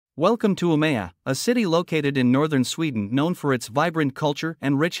Welcome to Umeå, a city located in northern Sweden known for its vibrant culture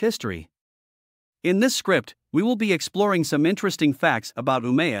and rich history. In this script, we will be exploring some interesting facts about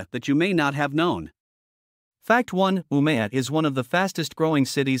Umeå that you may not have known. Fact 1: Umeå is one of the fastest growing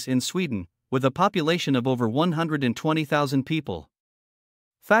cities in Sweden, with a population of over 120,000 people.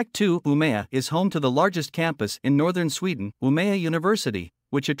 Fact 2: Umeå is home to the largest campus in northern Sweden, Umeå University,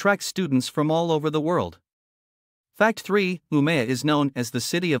 which attracts students from all over the world. Fact 3: Umeå is known as the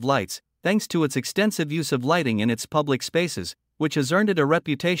City of Lights, thanks to its extensive use of lighting in its public spaces, which has earned it a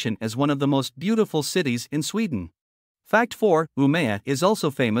reputation as one of the most beautiful cities in Sweden. Fact 4: Umeå is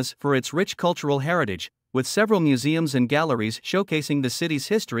also famous for its rich cultural heritage, with several museums and galleries showcasing the city's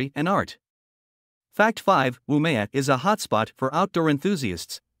history and art. Fact 5: Umeå is a hotspot for outdoor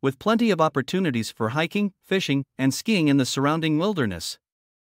enthusiasts, with plenty of opportunities for hiking, fishing, and skiing in the surrounding wilderness.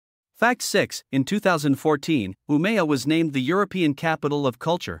 Fact 6: In 2014, Umeå was named the European Capital of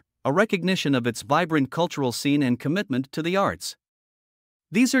Culture, a recognition of its vibrant cultural scene and commitment to the arts.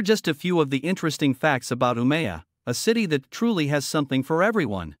 These are just a few of the interesting facts about Umeå, a city that truly has something for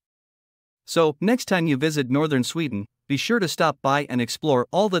everyone. So, next time you visit northern Sweden, be sure to stop by and explore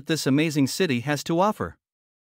all that this amazing city has to offer.